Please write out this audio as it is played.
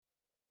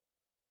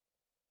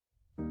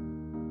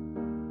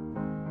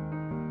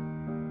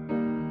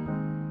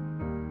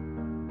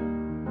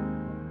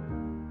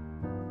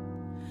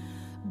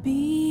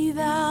Be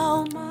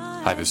thou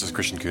my... Hi, this is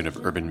Christian Kuhn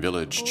of Urban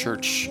Village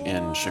Church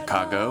in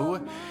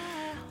Chicago.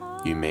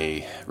 You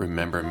may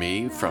remember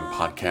me from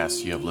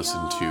podcasts you have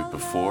listened to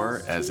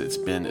before, as it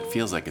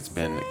feels like it's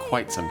been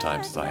quite some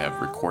time since I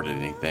have recorded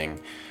anything.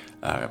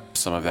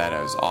 Some of that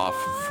I was off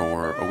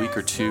for a week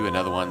or two,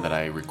 another one that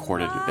I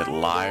recorded it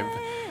live,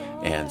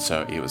 and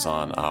so it was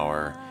on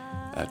our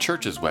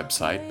church's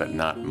website, but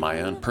not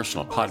my own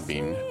personal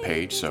Podbean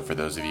page. So for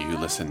those of you who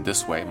listen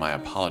this way, my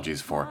apologies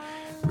for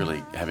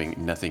really having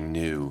nothing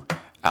new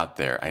out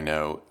there.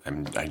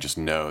 I just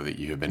know that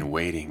you have been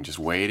waiting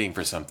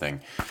for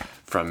something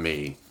from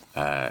me,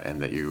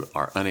 and that you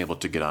are unable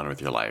to get on with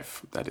your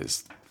life. That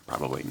is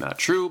probably not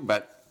true,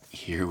 but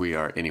here we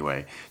are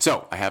anyway.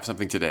 So I have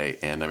something today,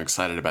 and I'm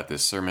excited about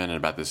this sermon and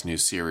about this new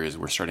series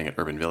we're starting at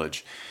Urban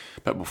Village.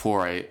 But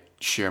before I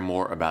share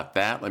more about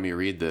that, let me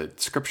read the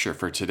scripture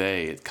for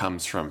today. It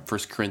comes from 1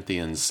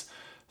 Corinthians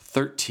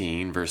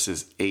 13,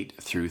 verses 8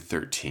 through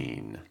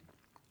 13.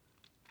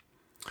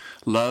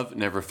 Love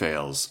never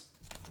fails,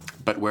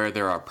 but where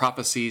there are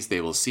prophecies,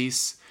 they will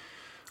cease.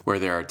 Where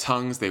there are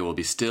tongues, they will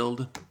be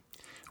stilled.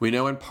 We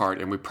know in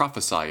part and we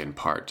prophesy in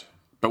part.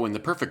 But when the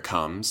perfect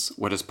comes,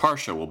 what is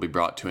partial will be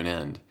brought to an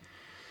end.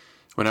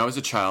 When I was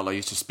a child, I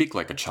used to speak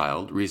like a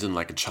child, reason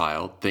like a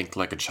child, think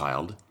like a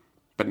child.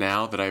 But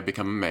now that I have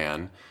become a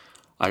man,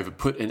 I have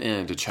put an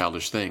end to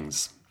childish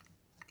things.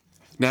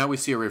 Now we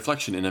see a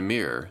reflection in a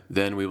mirror,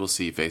 then we will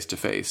see face to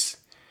face.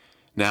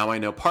 Now I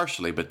know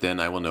partially, but then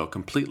I will know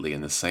completely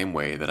in the same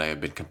way that I have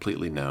been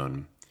completely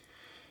known.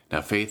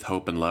 Now faith,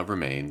 hope, and love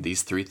remain,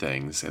 these three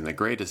things, and the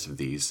greatest of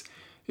these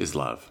is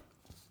love.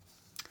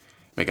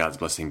 May God's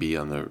blessing be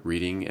on the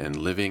reading and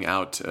living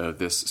out of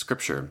this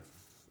scripture.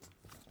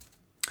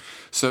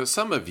 So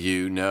some of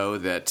you know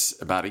that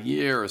about a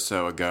year or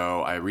so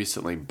ago, I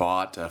recently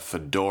bought a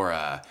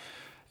fedora,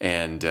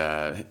 and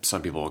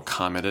some people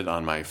commented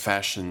on my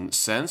fashion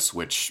sense,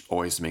 which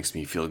always makes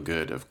me feel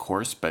good, of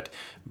course, but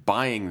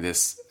buying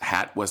this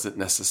hat wasn't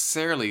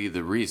necessarily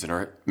the reason,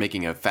 or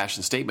making a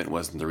fashion statement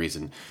wasn't the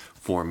reason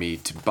for me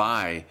to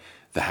buy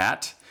the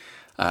hat.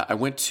 I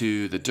went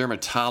to the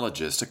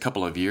dermatologist a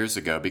couple of years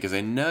ago because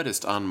I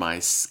noticed on my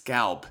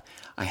scalp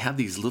I had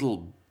these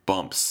little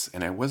bumps,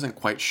 and I wasn't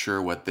quite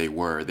sure what they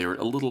were. They were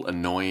a little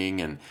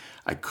annoying, and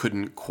I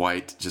couldn't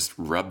quite just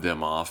rub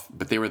them off,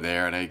 but they were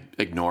there, and I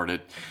ignored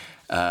it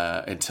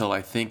until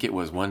I think it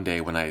was one day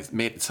when I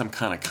made some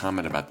kind of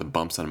comment about the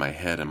bumps on my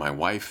head, and my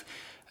wife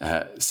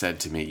said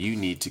to me, "You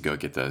need to go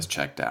get those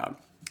checked out."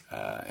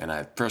 And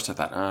at first I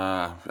thought,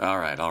 all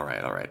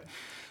right.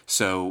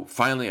 So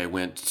finally I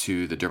went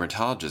to the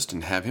dermatologist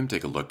and have him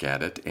take a look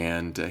at it,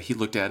 and he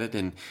looked at it,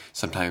 and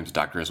sometimes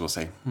doctors will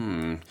say,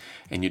 and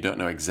you don't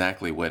know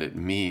exactly what it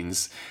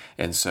means.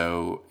 And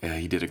so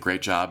he did a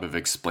great job of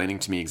explaining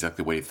to me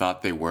exactly what he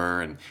thought they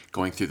were and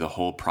going through the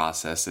whole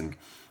process. And,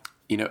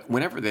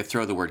 whenever they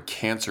throw the word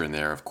cancer in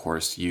there, of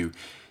course,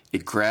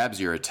 it grabs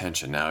your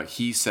attention. Now,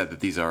 he said that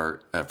these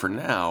are, for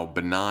now,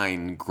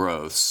 benign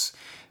growths,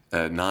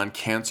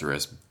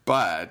 non-cancerous,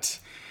 but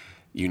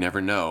you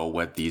never know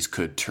what these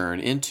could turn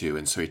into.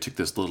 And so he took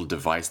this little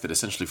device that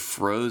essentially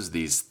froze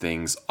these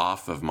things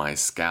off of my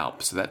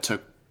scalp. So that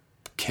took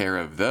care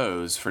of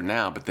those for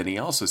now. But then he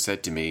also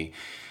said to me,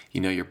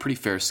 you're pretty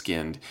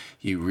fair-skinned.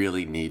 You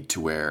really need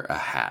to wear a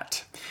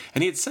hat.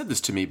 And he had said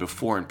this to me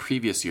before in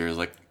previous years,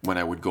 like when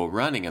I would go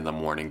running in the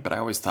morning. But I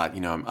always thought,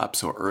 I'm up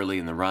so early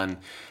in the run,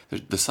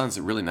 the sun's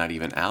really not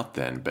even out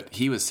then. But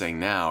he was saying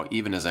now,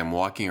 even as I'm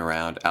walking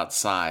around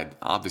outside,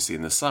 obviously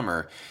in the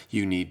summer,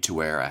 you need to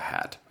wear a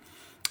hat.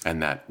 And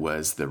that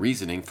was the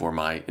reasoning for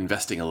my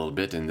investing a little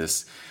bit in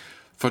this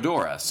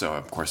fedora. So,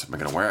 of course, if I'm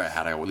going to wear a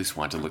hat, I at least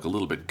want to look a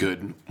little bit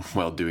good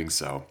while doing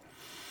so.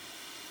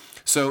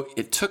 So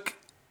it took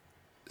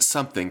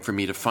something for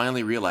me to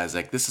finally realize,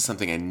 this is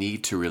something I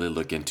need to really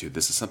look into.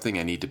 This is something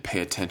I need to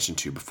pay attention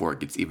to before it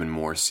gets even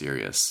more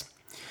serious.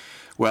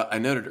 Well, I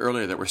noted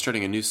earlier that we're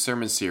starting a new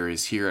sermon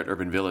series here at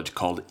Urban Village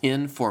called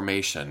In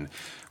Formation,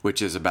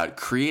 which is about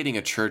creating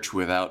a church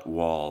without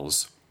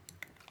walls.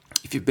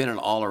 If you've been an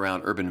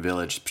all-around Urban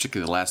Village,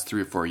 particularly the last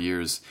 3 or 4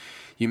 years,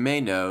 you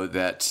may know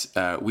that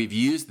we've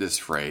used this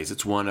phrase.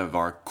 It's one of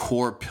our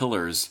core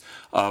pillars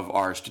of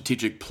our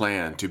strategic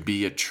plan to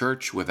be a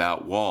church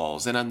without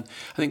walls. And I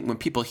think when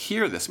people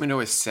hear this, it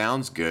always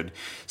sounds good.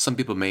 Some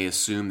people may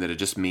assume that it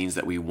just means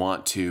that we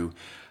want to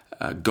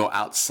go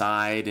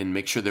outside and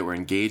make sure that we're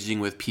engaging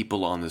with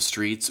people on the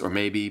streets, or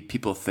maybe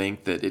people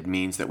think that it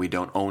means that we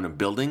don't own a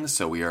building,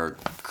 so we are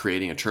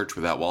creating a church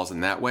without walls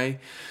in that way.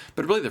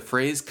 But really the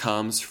phrase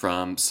comes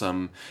from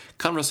some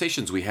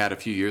conversations we had a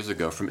few years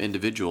ago from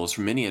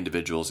many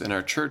individuals in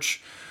our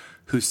church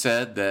who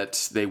said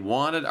that they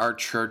wanted our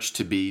church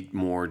to be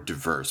more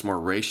diverse, more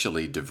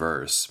racially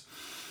diverse.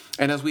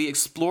 And as we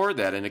explored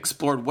that and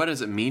explored what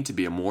does it mean to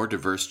be a more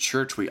diverse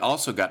church, we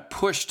also got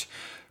pushed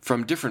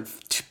from different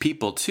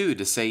people too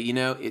to say,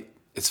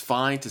 it's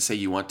fine to say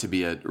you want to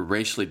be a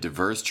racially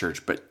diverse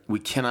church, but we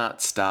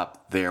cannot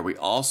stop there. We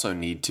also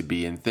need to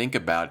be and think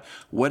about,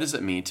 what does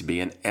it mean to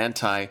be an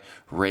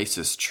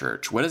anti-racist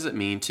church? What does it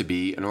mean to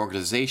be an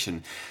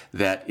organization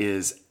that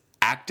is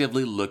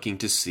actively looking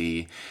to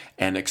see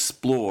and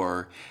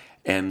explore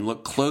and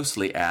look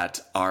closely at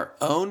our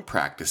own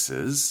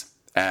practices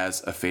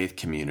as a faith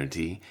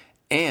community,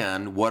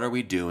 and what are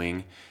we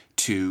doing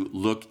to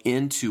look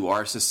into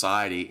our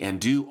society and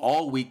do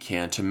all we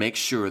can to make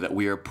sure that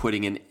we are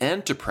putting an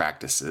end to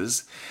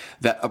practices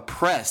that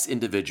oppress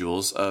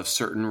individuals of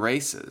certain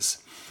races.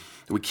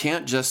 We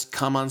can't just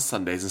come on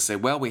Sundays and say,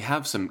 well, we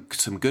have some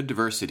good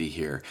diversity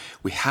here.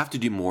 We have to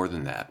do more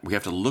than that. We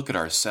have to look at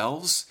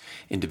ourselves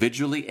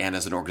individually and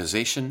as an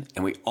organization,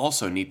 and we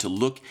also need to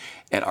look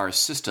at our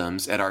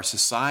systems, at our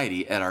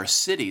society, at our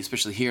city,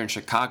 especially here in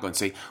Chicago, and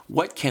say,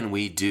 what can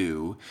we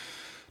do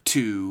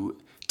to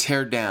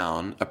tear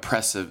down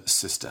oppressive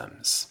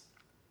systems?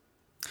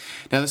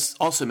 Now, this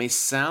also may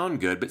sound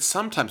good, but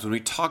sometimes when we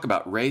talk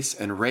about race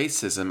and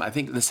racism, I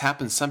think this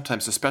happens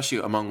sometimes, especially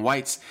among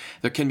whites,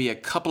 there can be a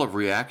couple of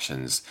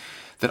reactions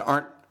that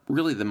aren't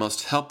really the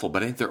most helpful,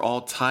 but I think they're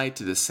all tied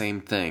to the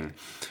same thing.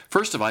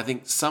 First of all, I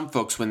think some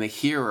folks, when they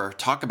hear or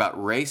talk about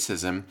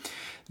racism,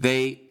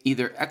 they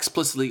either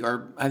explicitly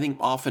or I think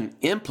often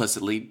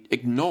implicitly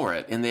ignore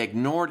it, and they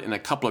ignore it in a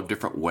couple of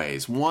different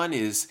ways. One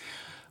is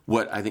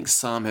what I think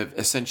some have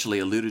essentially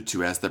alluded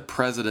to as the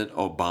President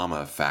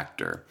Obama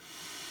factor.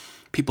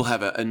 People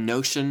have a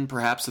notion,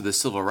 perhaps, of the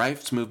civil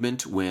rights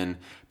movement when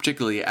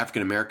particularly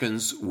African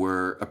Americans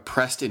were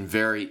oppressed in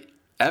very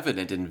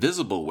evident and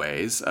visible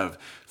ways of,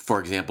 for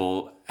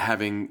example,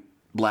 having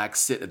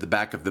blacks sit at the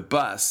back of the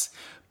bus.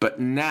 But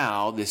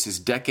now, this is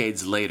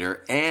decades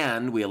later,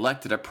 and we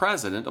elected a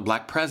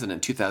black president in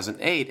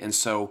 2008. And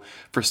so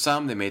for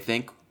some, they may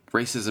think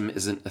racism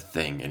isn't a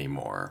thing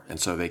anymore. And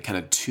so they kind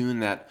of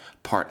tune that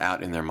part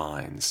out in their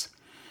minds.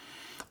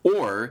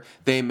 Or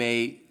they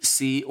may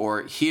see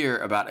or hear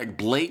about a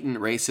blatant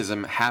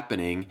racism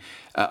happening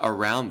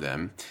around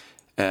them,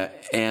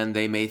 and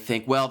they may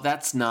think, well,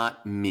 that's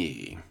not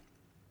me.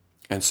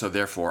 And so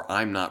therefore,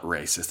 I'm not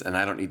racist, and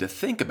I don't need to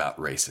think about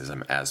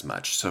racism as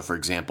much. So for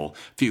example,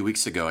 a few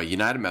weeks ago, a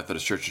United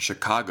Methodist Church in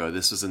Chicago,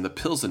 this is in the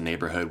Pilsen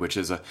neighborhood, which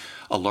is a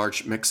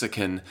large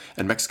Mexican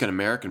and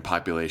Mexican-American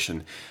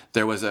population.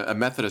 There was a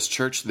Methodist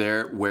church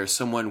there where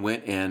someone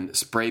went and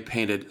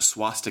spray-painted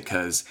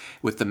swastikas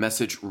with the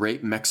message,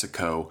 "Rape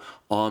Mexico,"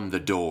 on the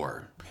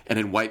door, and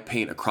in white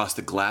paint across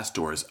the glass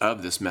doors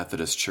of this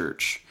Methodist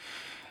church.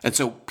 And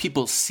so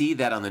people see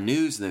that on the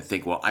news and they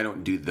think, well, I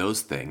don't do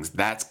those things.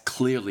 That's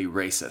clearly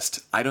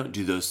racist. I don't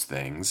do those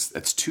things.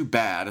 That's too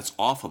bad. It's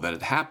awful that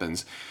it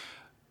happens.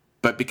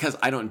 But because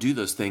I don't do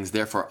those things,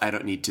 therefore I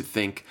don't need to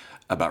think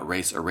about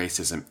race or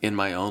racism in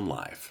my own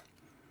life.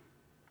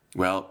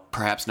 Well,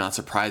 perhaps not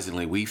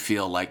surprisingly, we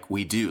feel like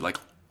we do, like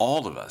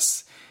all of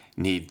us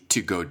need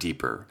to go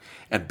deeper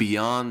and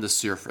beyond the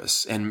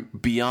surface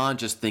and beyond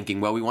just thinking,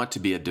 well, we want to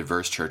be a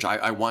diverse church.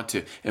 I want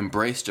to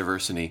embrace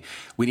diversity.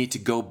 We need to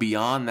go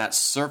beyond that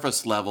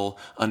surface level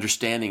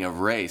understanding of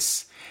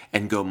race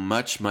and go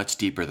much, much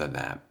deeper than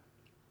that.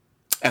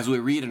 As we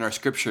read in our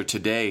scripture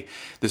today,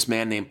 this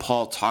man named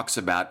Paul talks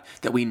about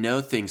that we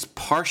know things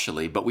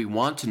partially, but we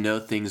want to know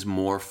things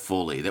more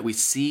fully, that we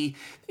see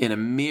in a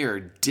mirror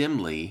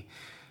dimly,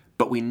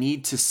 but we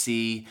need to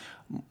see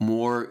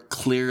more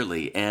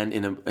clearly and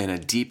in a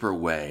deeper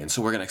way. And so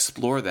we're going to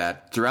explore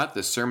that throughout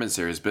this sermon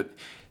series, but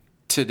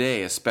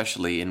today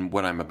especially in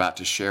what I'm about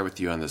to share with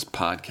you on this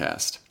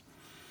podcast.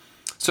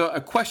 So a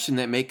question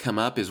that may come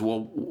up is,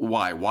 well,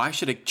 why? Why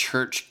should a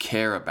church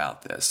care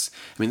about this?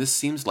 I mean, this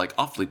seems like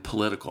awfully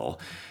political.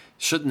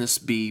 Shouldn't this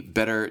be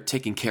better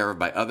taken care of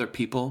by other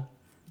people?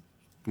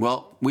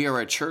 Well, we are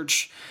a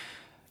church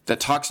that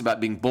talks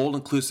about being bold,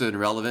 inclusive, and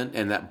relevant,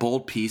 and that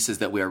bold piece is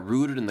that we are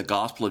rooted in the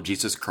gospel of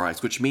Jesus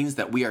Christ, which means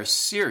that we are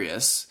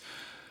serious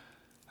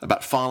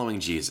about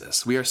following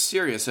Jesus. We are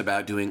serious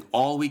about doing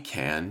all we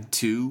can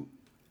to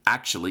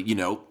actually,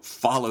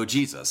 follow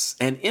Jesus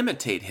and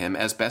imitate him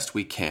as best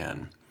we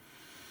can.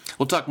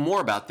 We'll talk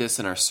more about this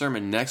in our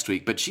sermon next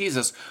week, but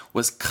Jesus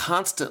was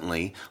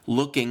constantly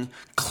looking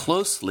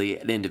closely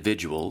at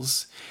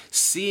individuals,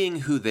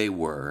 seeing who they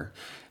were,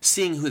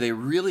 seeing who they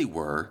really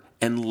were,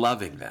 and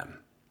loving them.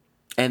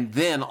 And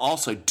then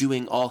also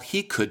doing all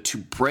he could to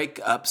break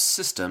up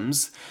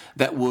systems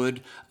that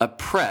would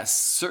oppress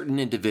certain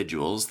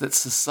individuals that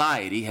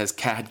society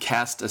had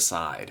cast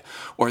aside,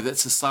 or that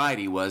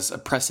society was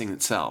oppressing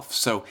itself.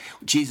 So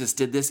Jesus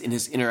did this in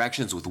his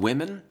interactions with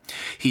women.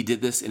 He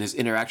did this in his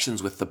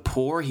interactions with the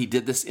poor. He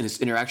did this in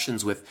his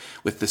interactions with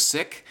the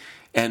sick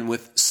and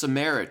with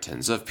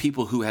Samaritans, of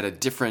people who had a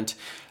different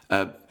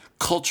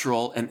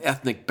cultural and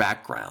ethnic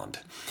background.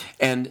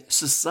 And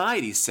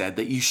society said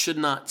that you should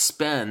not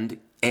spend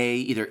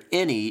either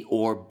any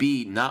or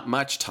B, not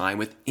much time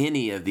with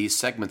any of these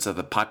segments of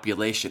the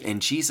population.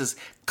 And Jesus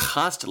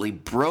constantly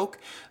broke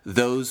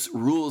those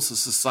rules of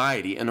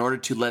society in order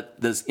to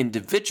let those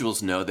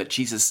individuals know that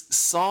Jesus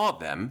saw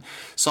them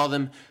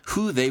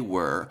who they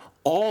were,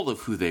 all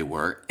of who they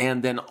were,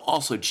 and then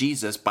also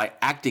Jesus, by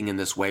acting in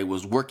this way,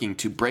 was working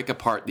to break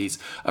apart these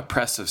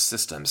oppressive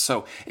systems.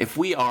 So if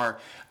we are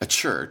a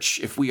church,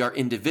 if we are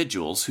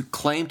individuals who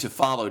claim to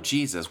follow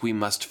Jesus, we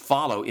must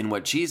follow in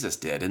what Jesus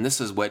did. And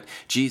this is what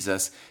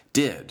Jesus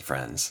did,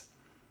 friends.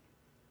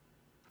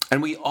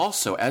 And we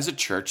also, as a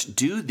church,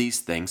 do these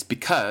things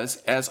because,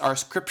 as our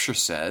scripture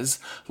says,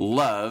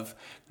 love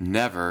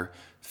never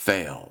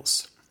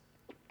fails.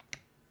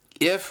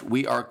 If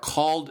we are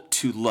called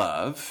to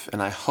love,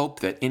 and I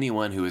hope that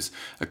anyone who is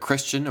a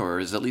Christian or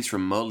is at least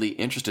remotely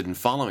interested in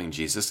following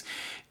Jesus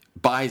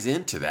buys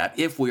into that,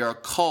 if we are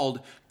called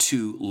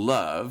to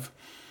love,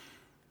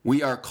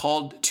 we are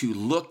called to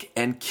look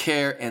and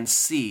care and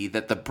see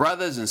that the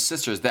brothers and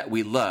sisters that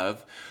we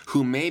love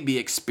who may be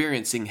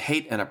experiencing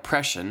hate and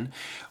oppression,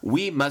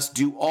 we must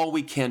do all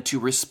we can to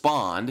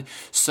respond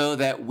so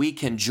that we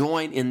can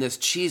join in this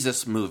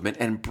Jesus movement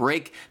and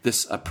break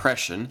this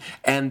oppression,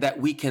 and that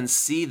we can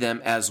see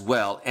them as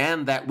well,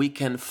 and that we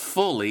can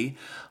fully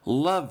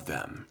love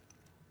them.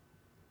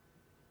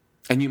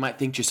 And you might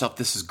think to yourself,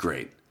 this is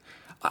great.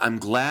 I'm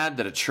glad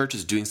that a church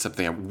is doing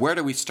something. Where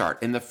do we start?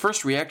 And the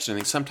first reaction, I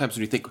think sometimes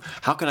when you think,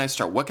 how can I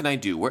start? What can I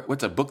do?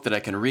 What's a book that I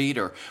can read?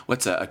 Or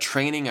what's a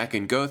training I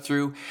can go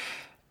through?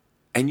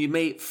 And you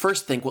may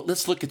first think, well,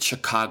 let's look at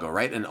Chicago,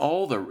 right? And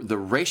all the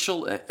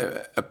racial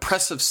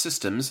oppressive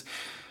systems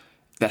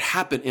that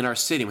happen in our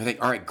city. And we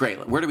think, all right,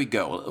 great. Where do we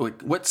go?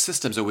 What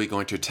systems are we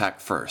going to attack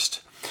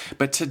first?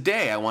 But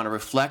today I want to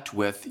reflect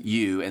with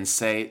you and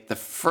say the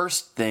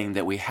first thing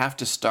that we have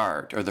to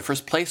start, or the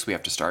first place we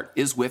have to start,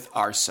 is with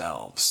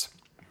ourselves.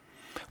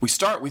 We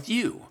start with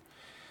you.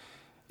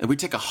 And we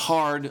take a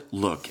hard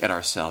look at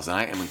ourselves, and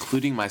I am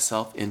including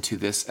myself into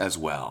this as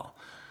well.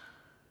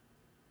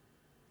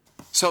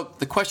 So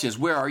the question is,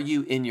 where are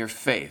you in your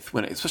faith,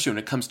 especially when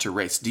it comes to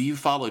race? Do you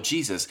follow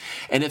Jesus?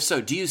 And if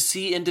so, do you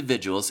see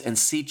individuals and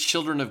see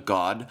children of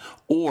God,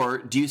 or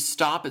do you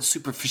stop at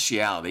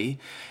superficiality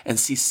and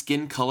see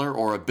skin color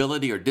or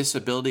ability or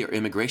disability or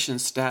immigration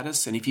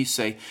status? And if you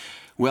say,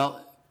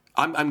 well,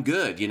 I'm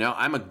good,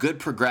 I'm a good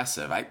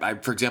progressive.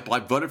 For example, I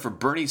voted for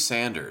Bernie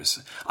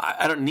Sanders.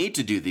 I don't need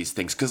to do these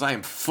things because I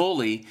am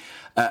fully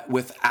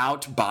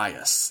without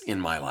bias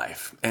in my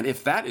life. And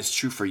if that is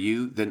true for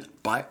you, then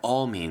by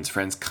all means,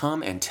 friends,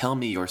 come and tell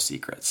me your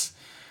secrets.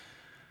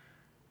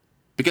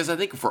 Because I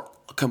think if we're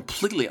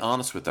completely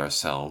honest with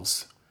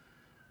ourselves,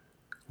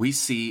 we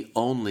see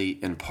only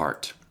in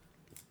part.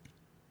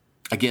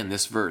 Again,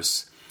 this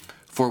verse,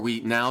 for we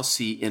now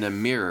see in a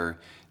mirror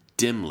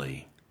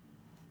dimly.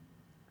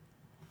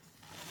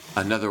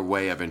 Another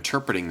way of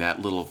interpreting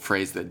that little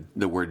phrase, that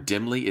the word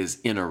dimly, is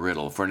in a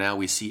riddle. For now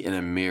we see in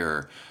a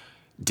mirror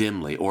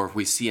dimly, or if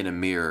we see in a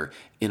mirror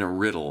in a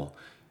riddle,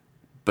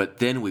 but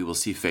then we will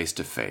see face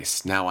to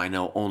face. Now I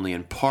know only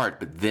in part,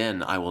 but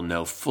then I will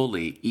know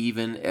fully,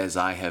 even as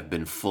I have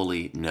been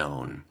fully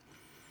known.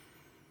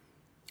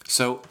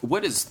 So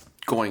what is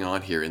going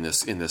on here in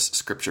this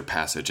scripture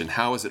passage, and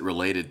how is it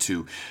related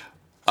to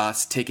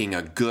us taking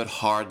a good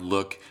hard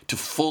look to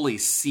fully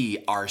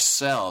see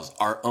ourselves,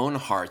 our own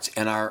hearts,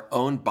 and our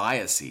own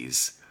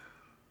biases?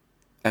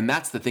 And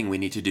that's the thing we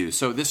need to do.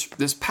 So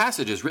this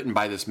passage is written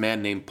by this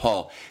man named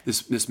Paul.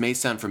 This may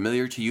sound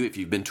familiar to you if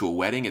you've been to a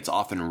wedding. It's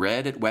often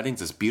read at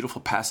weddings, this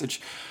beautiful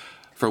passage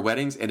for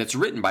weddings. And it's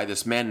written by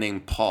this man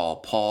named Paul.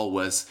 Paul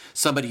was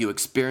somebody who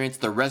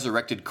experienced the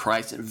resurrected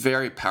Christ in a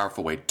very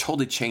powerful way,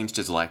 totally changed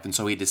his life. And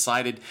so he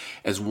decided,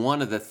 as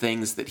one of the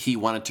things that he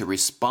wanted to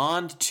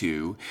respond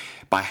to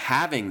by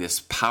having this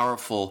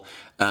powerful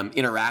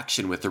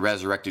interaction with the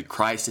resurrected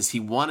Christ, is he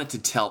wanted to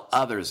tell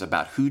others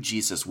about who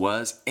Jesus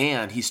was,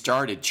 and he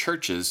started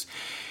churches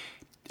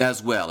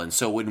as well. And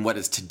so in what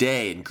is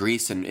today in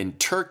Greece and in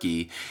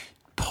Turkey,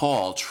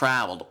 Paul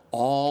traveled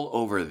all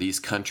over these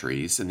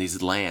countries and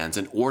these lands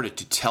in order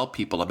to tell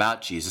people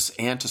about Jesus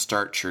and to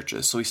start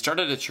churches. So he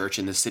started a church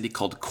in the city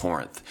called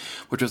Corinth,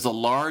 which was a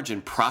large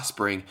and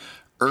prospering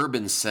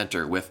urban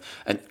center with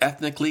an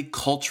ethnically,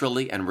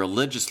 culturally, and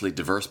religiously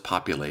diverse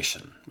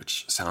population,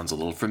 which sounds a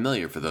little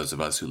familiar for those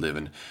of us who live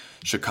in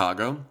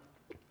Chicago.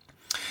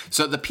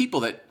 So the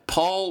people that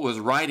Paul was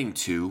writing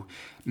to,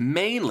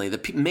 mainly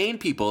the main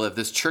people of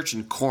this church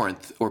in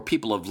Corinth, were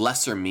people of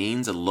lesser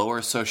means and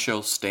lower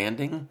social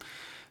standing.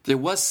 There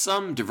was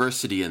some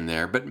diversity in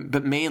there,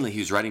 but mainly he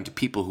was writing to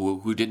people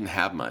who didn't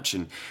have much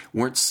and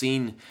weren't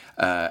seen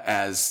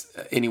as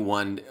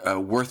anyone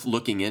worth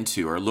looking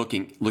into or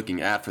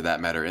looking at, for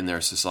that matter, in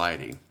their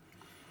society.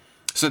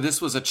 So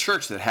this was a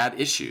church that had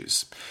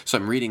issues. So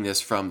I'm reading this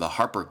from the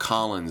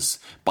HarperCollins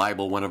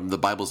Bible, one of the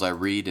Bibles I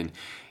read, and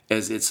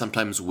as it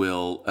sometimes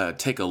will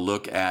take a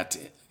look at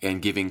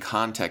and giving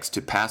context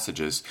to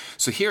passages.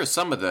 So here are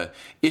some of the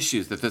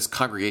issues that this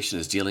congregation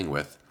is dealing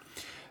with.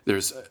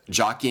 There's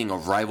jockeying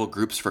of rival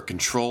groups for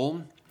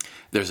control.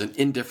 There's an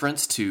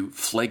indifference to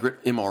flagrant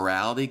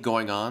immorality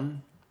going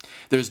on.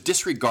 There's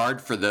disregard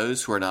for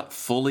those who are not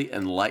fully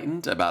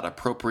enlightened about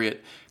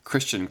appropriate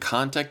Christian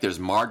conduct. There's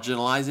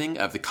marginalizing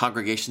of the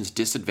congregation's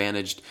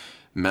disadvantaged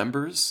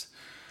members.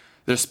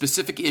 There are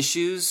specific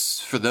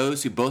issues for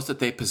those who boast that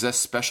they possess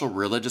special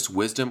religious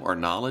wisdom or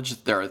knowledge.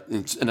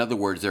 In other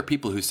words, there are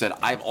people who said,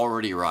 I've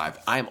already arrived.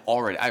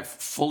 I've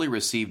fully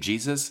received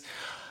Jesus,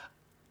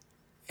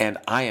 and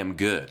I am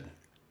good.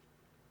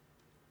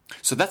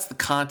 So that's the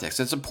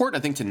context. It's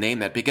important, I think, to name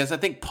that because I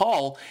think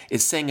Paul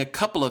is saying a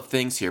couple of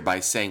things here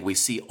by saying we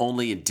see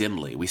only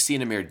dimly. We see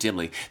in a mirror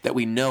dimly, that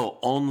we know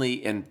only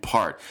in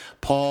part.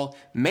 Paul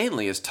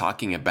mainly is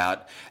talking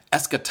about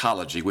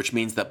eschatology, which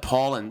means that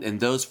Paul and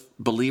those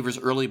believers,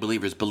 early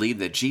believers, believed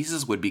that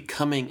Jesus would be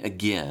coming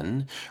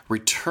again,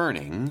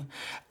 returning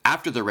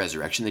after the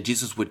resurrection, that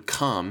Jesus would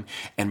come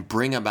and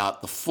bring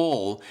about the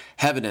full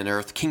heaven and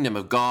earth, kingdom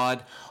of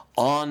God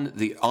on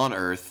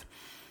earth,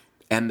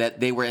 and that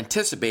they were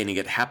anticipating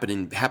it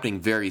happening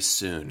very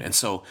soon. And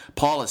so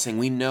Paul is saying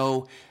we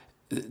know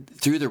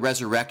through the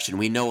resurrection,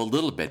 we know a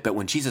little bit, but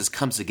when Jesus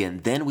comes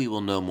again, then we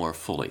will know more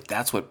fully.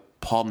 That's what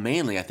Paul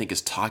mainly, I think,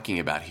 is talking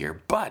about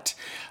here. But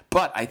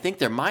I think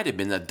there might have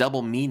been a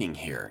double meaning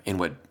here in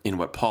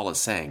what Paul is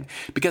saying,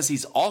 because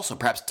he's also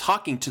perhaps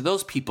talking to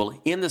those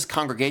people in this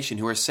congregation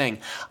who are saying,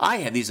 I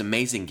have these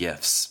amazing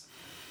gifts.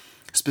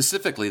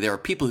 Specifically, there are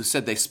people who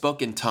said they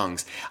spoke in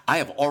tongues. I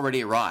have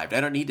already arrived.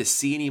 I don't need to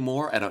see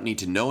anymore. I don't need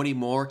to know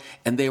anymore.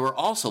 And they were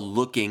also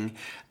looking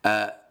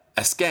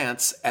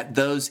askance at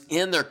those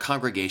in their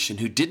congregation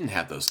who didn't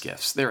have those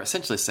gifts. They're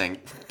essentially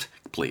saying,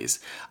 please,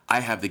 I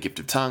have the gift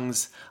of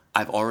tongues.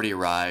 I've already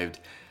arrived.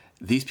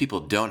 These people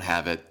don't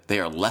have it. They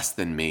are less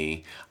than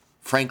me.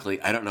 Frankly,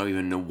 I don't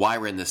even know why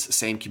we're in this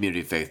same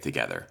community of faith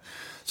together.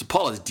 So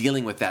Paul is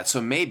dealing with that.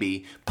 So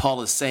maybe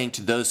Paul is saying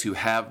to those who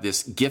have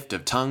this gift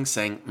of tongues,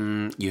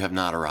 saying, you have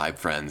not arrived,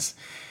 friends.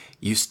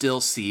 You still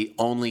see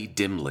only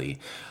dimly.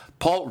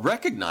 Paul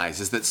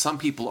recognizes that some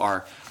people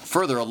are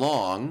further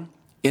along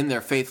in their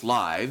faith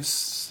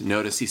lives.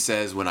 Notice he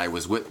says, when I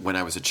was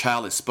a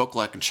child, I spoke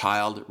like a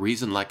child,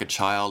 reasoned like a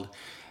child.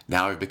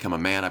 Now I've become a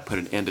man, I put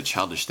an end to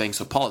childish things.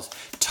 So Paul is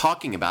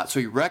talking about, so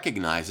he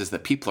recognizes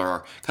that people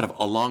are kind of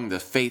along the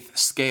faith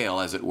scale,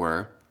 as it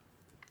were.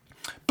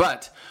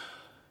 But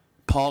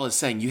Paul is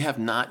saying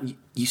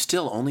you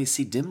still only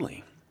see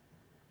dimly.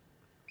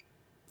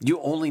 You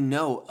only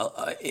know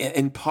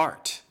in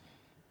part.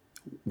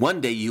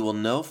 One day you will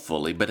know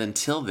fully, but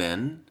until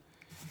then,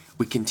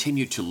 we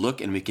continue to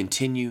look and we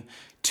continue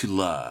to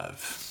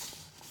love.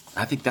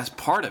 I think that's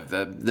part of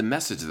the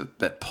message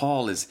that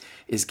Paul is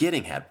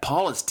getting at.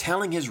 Paul is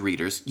telling his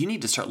readers, you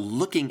need to start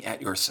looking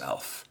at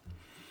yourself.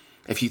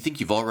 If you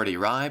think you've already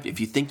arrived, if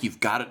you think you've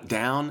got it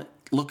down,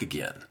 look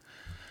again.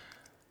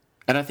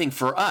 And I think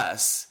for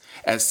us,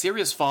 as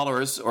serious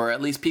followers, or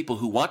at least people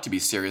who want to be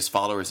serious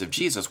followers of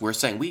Jesus, we're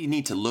saying we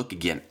need to look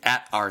again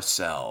at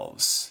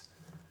ourselves.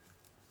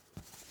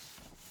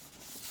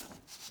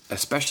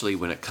 Especially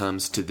when it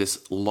comes to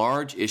this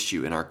large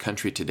issue in our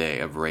country today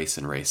of race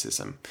and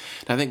racism.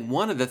 And I think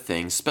one of the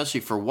things,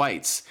 especially for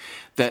whites,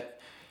 that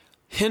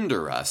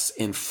hinder us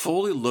in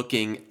fully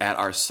looking at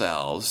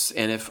ourselves,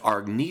 and if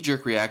our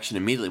knee-jerk reaction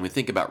immediately when we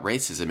think about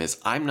racism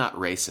is, I'm not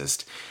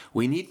racist,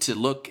 we need to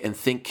look and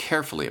think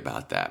carefully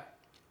about that.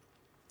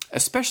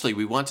 Especially,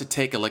 we want to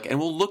take a look, and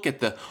we'll look at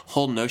the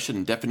whole notion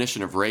and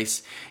definition of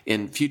race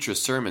in future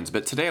sermons,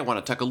 but today I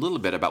want to talk a little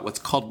bit about what's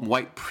called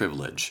white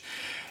privilege.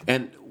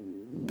 And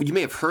you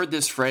may have heard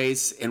this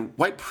phrase, and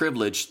white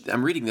privilege,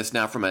 I'm reading this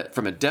now from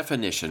a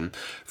definition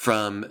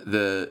from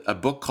a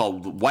book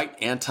called White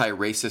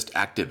Anti-Racist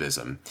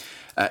Activism.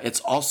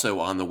 It's also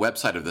on the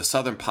website of the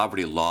Southern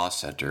Poverty Law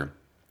Center.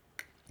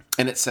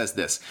 And it says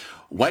this: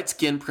 white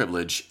skin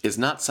privilege is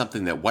not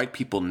something that white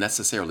people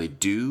necessarily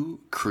do,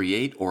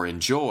 create, or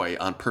enjoy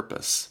on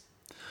purpose.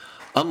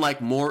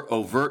 Unlike more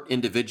overt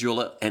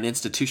individual and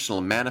institutional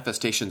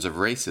manifestations of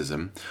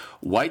racism,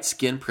 white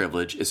skin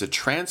privilege is a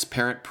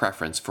transparent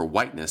preference for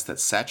whiteness that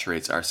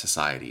saturates our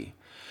society.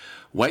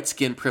 White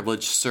skin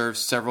privilege serves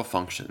several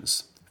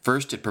functions.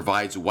 First, it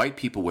provides white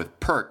people with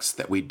perks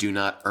that we do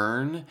not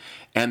earn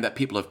and that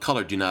people of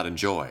color do not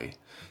enjoy.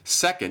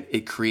 Second,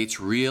 it creates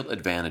real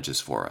advantages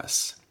for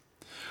us.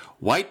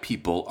 White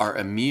people are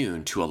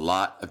immune to a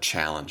lot of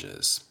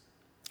challenges.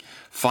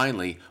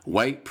 Finally,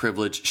 white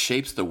privilege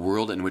shapes the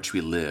world in which we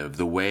live,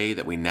 the way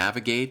that we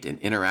navigate and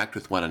interact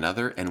with one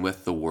another and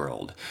with the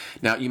world.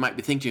 Now, you might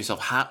be thinking to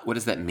yourself, what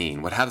does that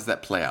mean? How does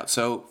that play out?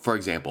 So, for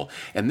example,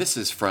 and this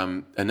is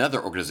from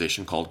another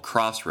organization called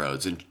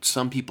Crossroads, and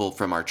some people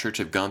from our church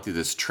have gone through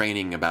this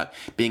training about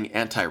being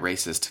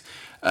anti-racist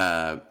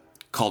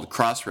called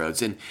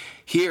Crossroads. And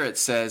here it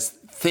says,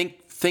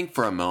 think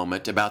for a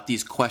moment about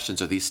these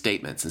questions or these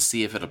statements and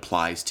see if it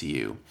applies to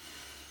you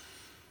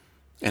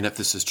and if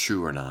this is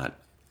true or not.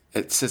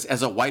 It says,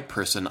 as a white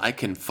person, I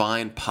can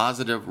find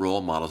positive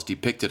role models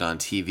depicted on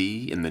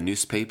TV, in the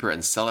newspaper,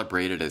 and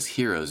celebrated as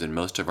heroes in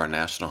most of our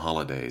national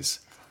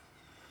holidays.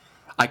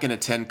 I can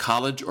attend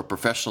college or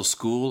professional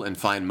school and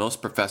find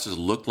most professors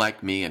look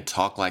like me and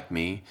talk like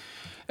me,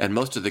 and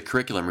most of the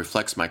curriculum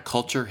reflects my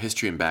culture,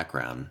 history, and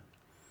background.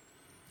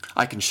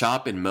 I can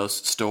shop in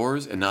most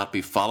stores and not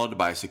be followed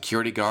by a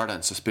security guard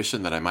on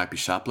suspicion that I might be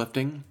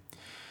shoplifting.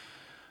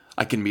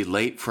 I can be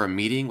late for a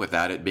meeting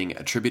without it being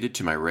attributed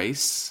to my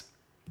race.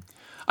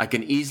 I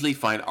can easily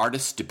find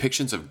artists'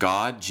 depictions of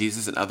God,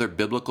 Jesus, and other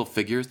biblical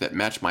figures that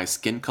match my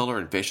skin color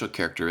and facial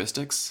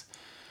characteristics.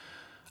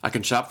 I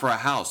can shop for a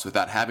house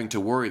without having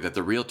to worry that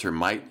the realtor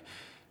might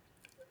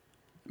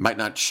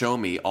not show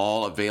me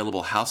all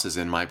available houses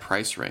in my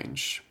price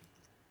range.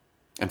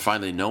 And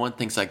finally, no one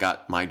thinks I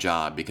got my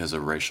job because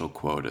of racial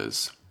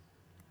quotas.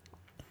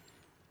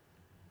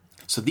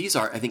 So these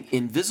are, I think,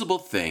 invisible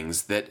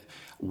things that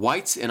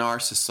whites in our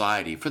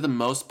society, for the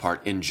most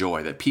part,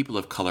 enjoy, that people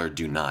of color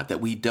do not,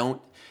 that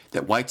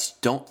whites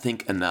don't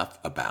think enough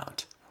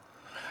about.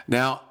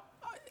 Now,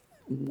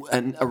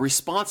 and a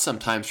response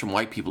sometimes from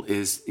white people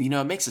is,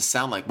 it makes it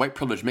sound like, white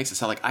privilege makes it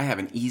sound like I have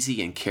an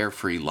easy and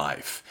carefree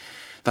life,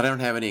 that I don't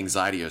have any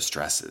anxiety or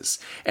stresses.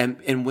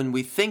 And when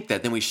we think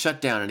that, then we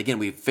shut down, and again,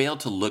 we fail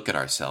to look at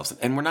ourselves.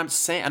 And I'm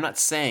not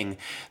saying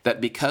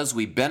that because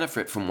we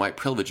benefit from white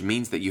privilege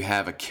means that you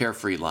have a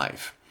carefree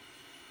life.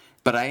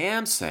 But I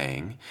am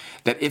saying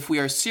that if we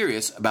are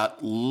serious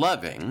about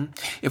loving,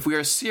 if we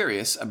are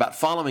serious about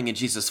following in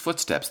Jesus'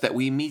 footsteps, that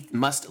we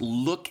must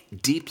look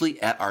deeply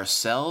at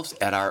ourselves,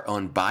 at our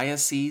own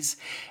biases,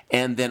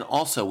 and then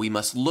also we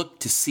must look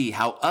to see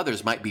how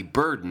others might be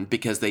burdened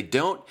because they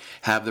don't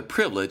have the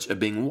privilege of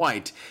being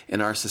white in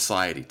our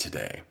society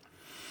today.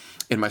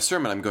 In my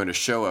sermon, I'm going to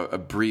show a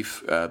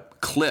brief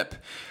clip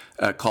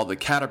called The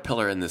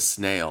Caterpillar and the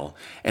Snail,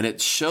 and it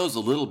shows a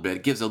little bit,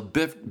 it gives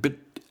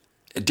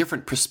a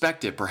different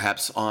perspective,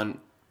 perhaps, on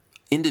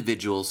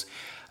individuals.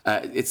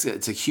 It's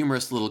a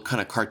humorous little kind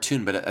of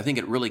cartoon, but I think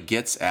it really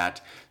gets at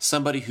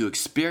somebody who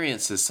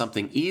experiences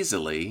something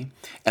easily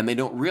and they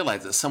don't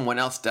realize that someone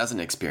else doesn't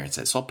experience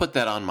it. So I'll put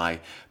that on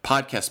my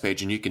podcast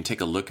page and you can take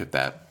a look at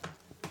that.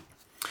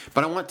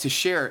 But I want to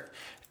share,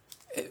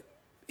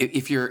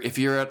 if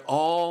you're at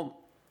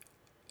all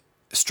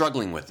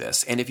struggling with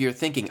this, and if you're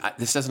thinking,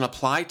 this doesn't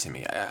apply to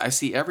me, I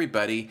see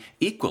everybody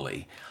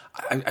equally,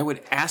 I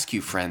would ask you,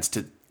 friends,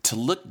 to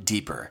look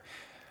deeper.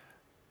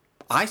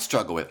 I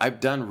struggle with.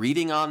 I've done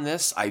reading on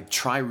this. I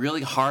try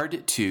really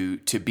hard to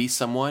be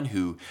someone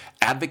who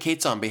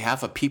advocates on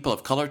behalf of people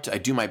of color. I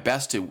do my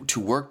best to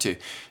work to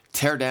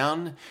tear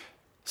down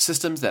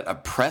systems that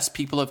oppress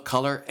people of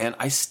color, and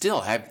I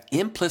still have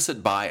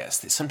implicit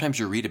bias. Sometimes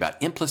you read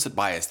about implicit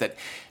bias that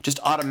just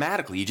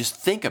automatically you just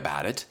think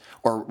about it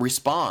or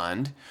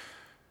respond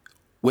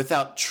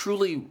without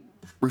truly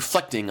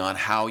reflecting on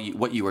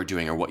what you are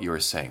doing or what you are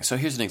saying. So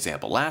here's an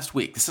example. Last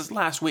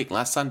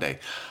Sunday,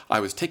 I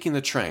was taking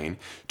the train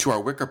to our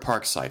Wicker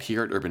Park site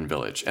here at Urban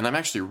Village, and I'm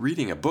actually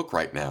reading a book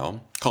right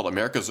now called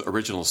America's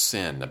Original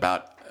Sin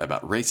about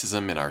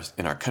racism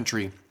in our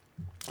country.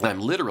 And I'm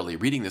literally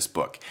reading this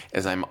book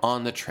as I'm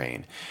on the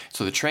train.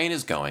 So the train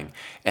is going,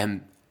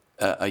 and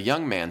a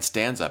young man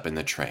stands up in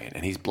the train,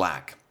 and he's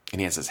black, and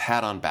he has his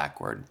hat on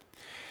backward,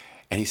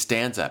 and he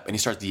stands up, and he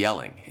starts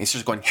yelling. He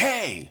starts going,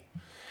 "Hey!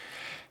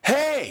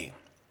 Hey!"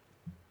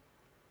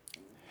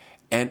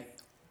 And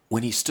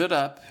when he stood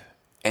up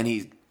and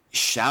he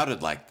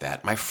shouted like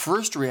that, my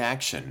first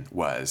reaction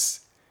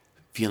was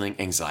feeling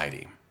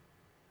anxiety.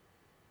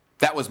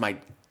 That was my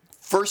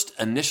first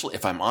initial,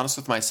 if I'm honest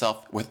with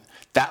myself,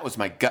 that was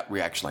my gut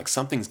reaction, like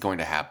something's going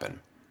to happen.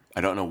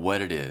 I don't know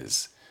what it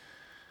is,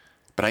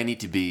 but I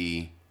need to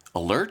be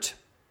alert,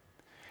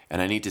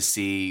 and I need to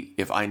see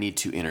if I need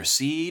to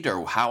intercede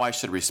or how I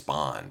should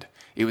respond.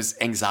 It was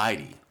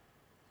anxiety.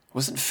 It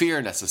wasn't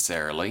fear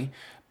necessarily,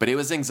 but it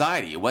was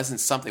anxiety. It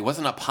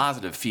wasn't a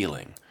positive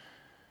feeling.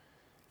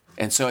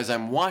 And so as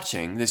I'm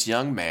watching this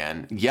young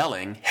man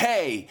yelling,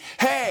 "Hey,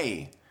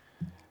 hey,"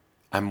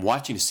 I'm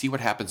watching to see what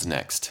happens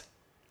next.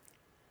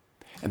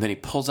 And then he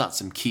pulls out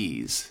some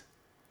keys.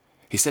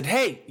 He said,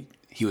 "Hey,"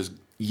 he was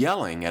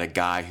yelling at a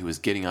guy who was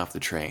getting off the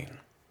train.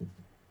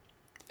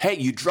 "Hey,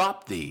 you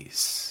dropped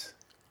these."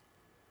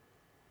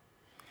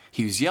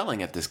 He was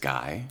yelling at this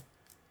guy.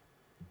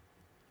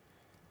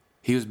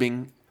 He was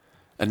being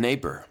a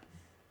neighbor.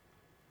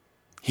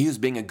 He was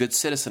being a good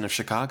citizen of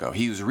Chicago.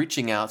 He was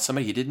reaching out,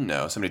 somebody he didn't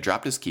know, somebody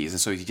dropped his keys,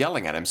 and so he's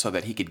yelling at him so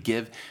that he could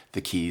give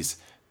the keys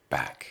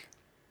back.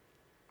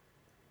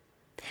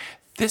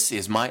 This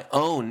is my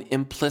own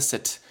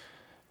implicit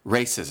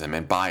racism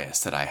and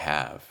bias that I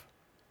have,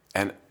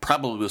 and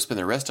probably will spend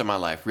the rest of my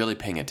life really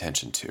paying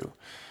attention to.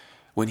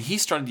 When he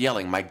started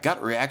yelling, my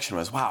gut reaction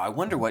was, wow, I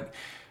wonder what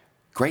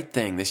great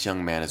thing this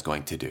young man is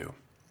going to do.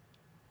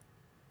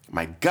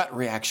 My gut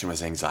reaction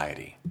was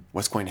anxiety.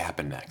 What's going to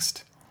happen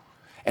next?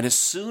 And as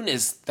soon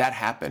as that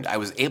happened, I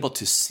was able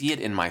to see it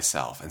in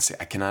myself and say,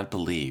 I cannot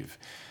believe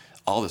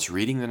all this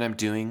reading that I'm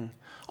doing,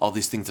 all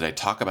these things that I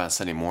talk about on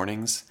Sunday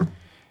mornings,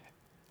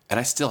 and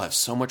I still have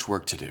so much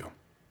work to do.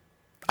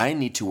 I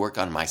need to work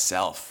on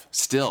myself.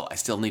 I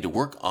still need to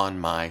work on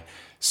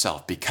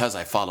myself because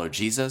I follow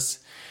Jesus,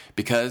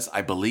 because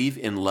I believe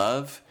in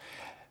love.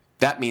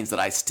 That means that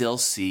I still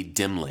see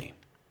dimly.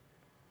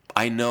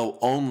 I know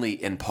only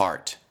in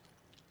part.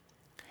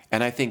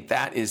 And I think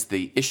that is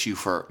the issue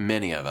for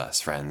many of us,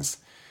 friends.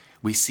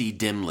 We see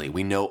dimly,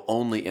 we know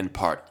only in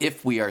part.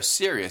 If we are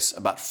serious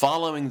about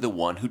following the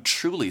one who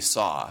truly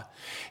saw,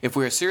 if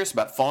we are serious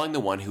about following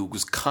the one who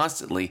was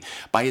constantly,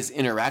 by his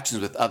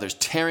interactions with others,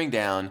 tearing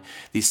down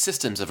these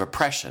systems of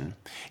oppression,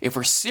 if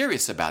we're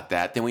serious about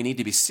that, then we need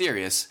to be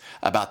serious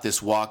about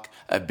this walk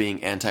of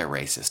being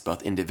anti-racist,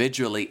 both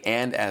individually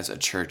and as a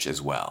church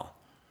as well.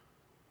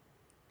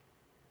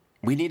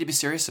 We need to be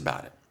serious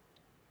about it.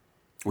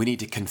 We need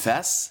to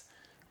confess,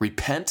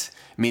 repent,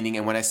 meaning,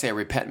 and when I say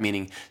repent,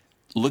 meaning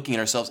looking at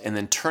ourselves and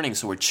then turning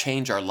so we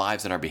change our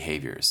lives and our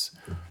behaviors.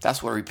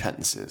 That's what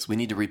repentance is. We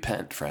need to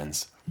repent,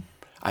 friends.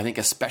 I think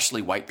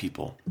especially white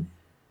people.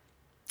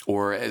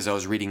 Or as I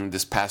was reading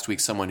this past week,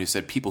 someone who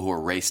said people who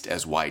are raced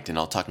as white, and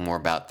I'll talk more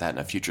about that in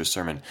a future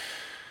sermon.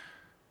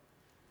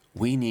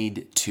 We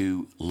need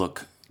to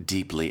look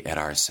deeply at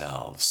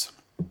ourselves.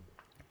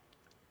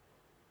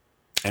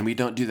 And we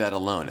don't do that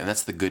alone, and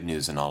that's the good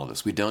news in all of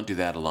this. We don't do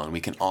that alone. We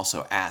can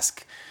also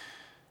ask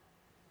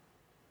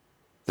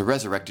the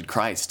resurrected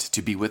Christ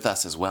to be with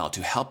us as well,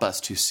 to help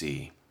us to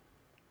see,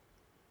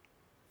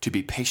 to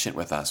be patient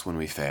with us when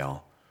we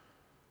fail,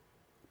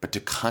 but to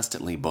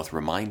constantly both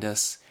remind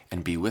us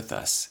and be with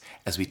us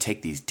as we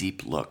take these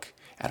deep look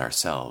at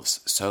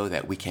ourselves so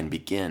that we can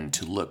begin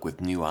to look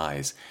with new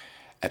eyes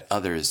at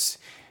others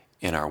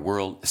in our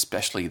world,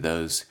 especially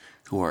those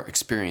who are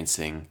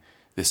experiencing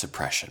this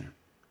oppression,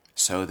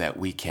 so that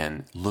we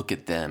can look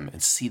at them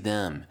and see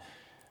them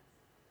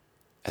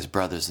as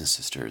brothers and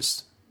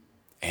sisters,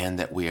 and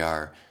that we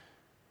are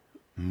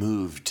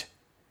moved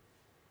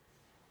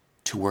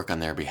to work on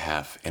their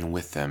behalf and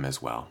with them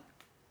as well.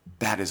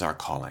 That is our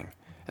calling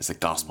as the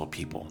gospel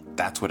people.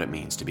 That's what it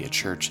means to be a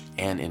church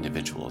and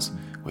individuals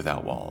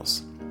without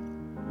walls.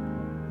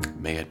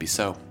 May it be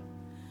so.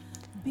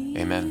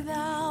 Amen.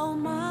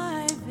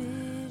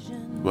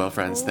 Well,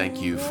 friends,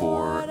 thank you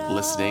for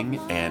listening.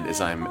 And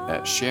as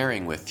I'm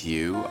sharing with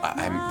you,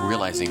 I'm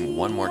realizing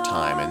one more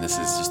time, and this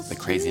is just the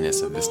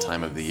craziness of this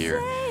time of the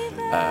year,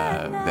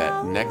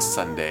 that next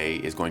Sunday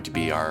is going to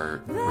be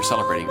we're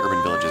celebrating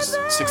Urban Village's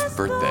 6th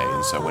birthday.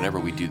 And so whenever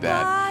we do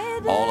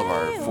that, all of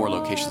our 4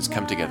 locations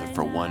come together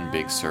for one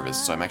big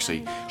service. So I'm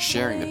actually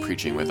sharing the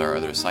preaching with our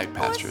other site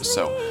pastors.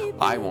 So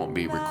I won't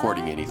be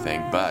recording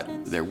anything, but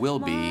there will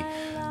be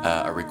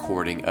a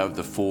recording of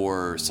the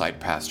 4 site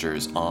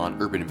pastors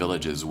on Urban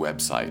Village's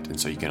website. And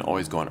so you can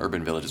always go on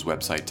Urban Village's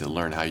website to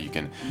learn how you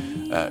can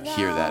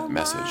hear that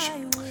message.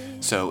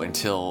 So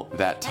until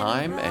that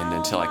time, and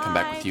until I come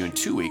back with you in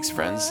 2 weeks,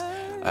 friends,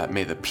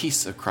 may the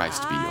peace of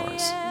Christ be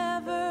yours.